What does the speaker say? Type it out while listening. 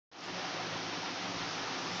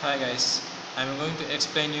Hi guys, I'm going to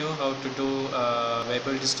explain you how to do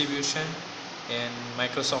Weibull distribution in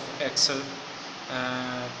Microsoft Excel.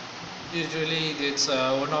 Uh, Usually it's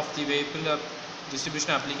one of the Weibull distribution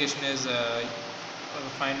application is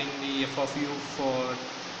finding the F of U for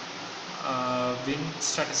wind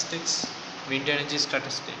statistics, wind energy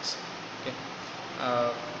statistics. Okay.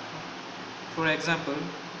 Uh, for example,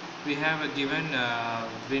 we have a given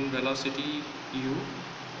wind velocity U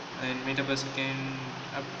in meter per second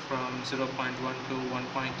up from 0.1 to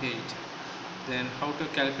 1.8. Then how to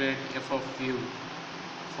calculate f of u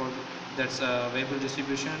for that's a Weibull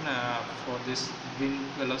distribution for this wind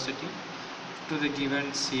velocity to the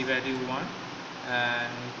given c value 1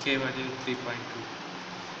 and k value 3.2.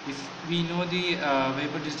 If we know the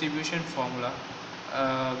Weibull distribution formula,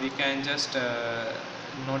 we can just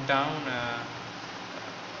note down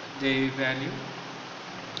the value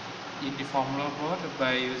in the formula board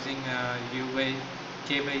by using u by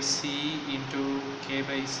k by c into k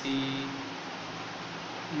by c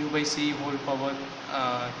u by c whole power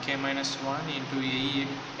k minus 1 into a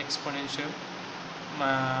exponential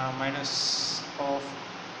minus of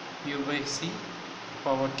u by c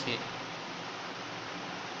power k.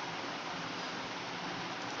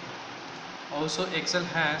 Also, Excel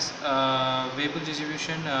has Weibull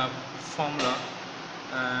distribution formula,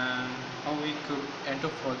 and how we could enter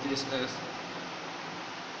for this is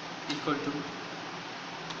equal to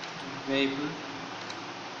Weibull.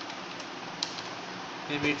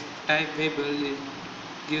 When we type Weibull, it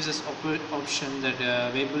gives us option that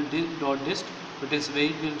Weibull dot dist, it is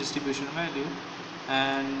Weibull distribution value,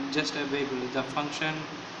 and just a Weibull, the function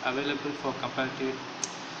available for comparative.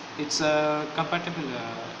 It's a compatible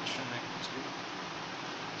instrument actually.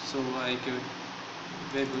 So I give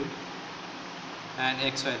Weibull and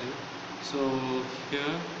x value. So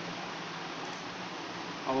here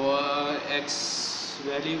our x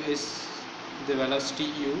value is the velocity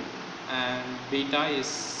u, and beta is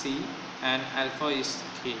c, and alpha is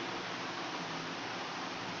k.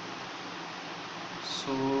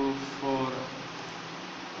 So for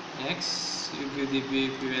x you give the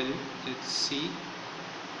value, it's c,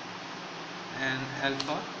 and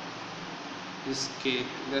alpha is k,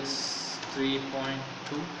 that's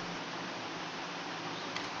 3.2,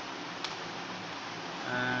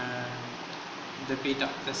 and the beta,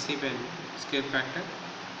 the c value, scale factor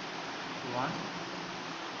 1.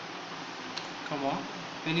 Come on,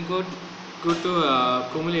 when you go to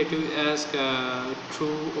cumulative, ask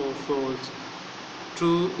true or false.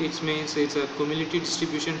 True, it means it's a cumulative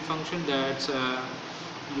distribution function that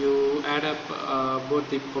you add up both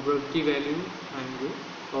the probability value and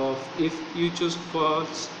of. If you choose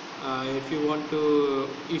false, if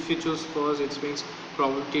you choose false, it means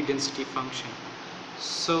probability density function.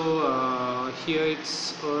 So here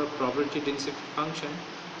it's a probability density function,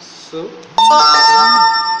 so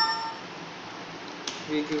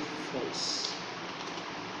we give false.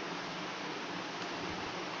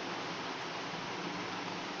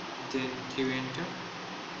 Then give enter,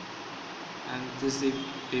 and this is the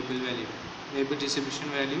Weibull value, Weibull distribution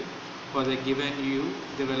value for the given u,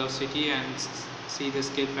 the velocity, and c, the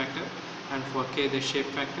scale factor, and for k, the shape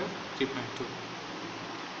factor 3.2.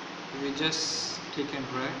 If you just click and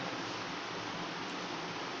drag,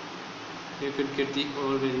 you could get the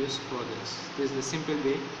all values for this. This is the simple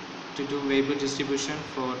way to do Weibull distribution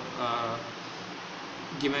for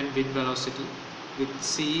given wind velocity with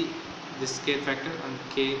c, the scale factor, and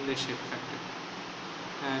k, the shape factor.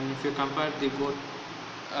 And if you compare the both,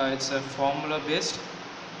 it's a formula based,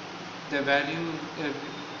 the value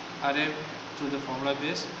arrived through the formula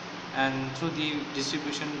base, and through the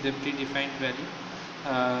distribution, the predefined value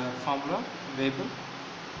formula Weibull.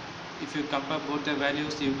 If you compare both the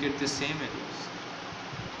values, you get the same values.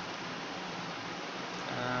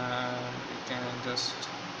 You can just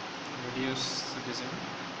reduce the design.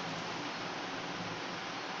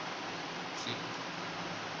 See.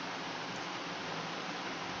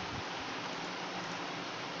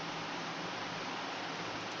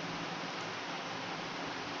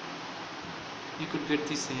 You could get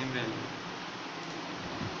the same value.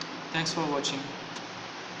 Thanks for watching.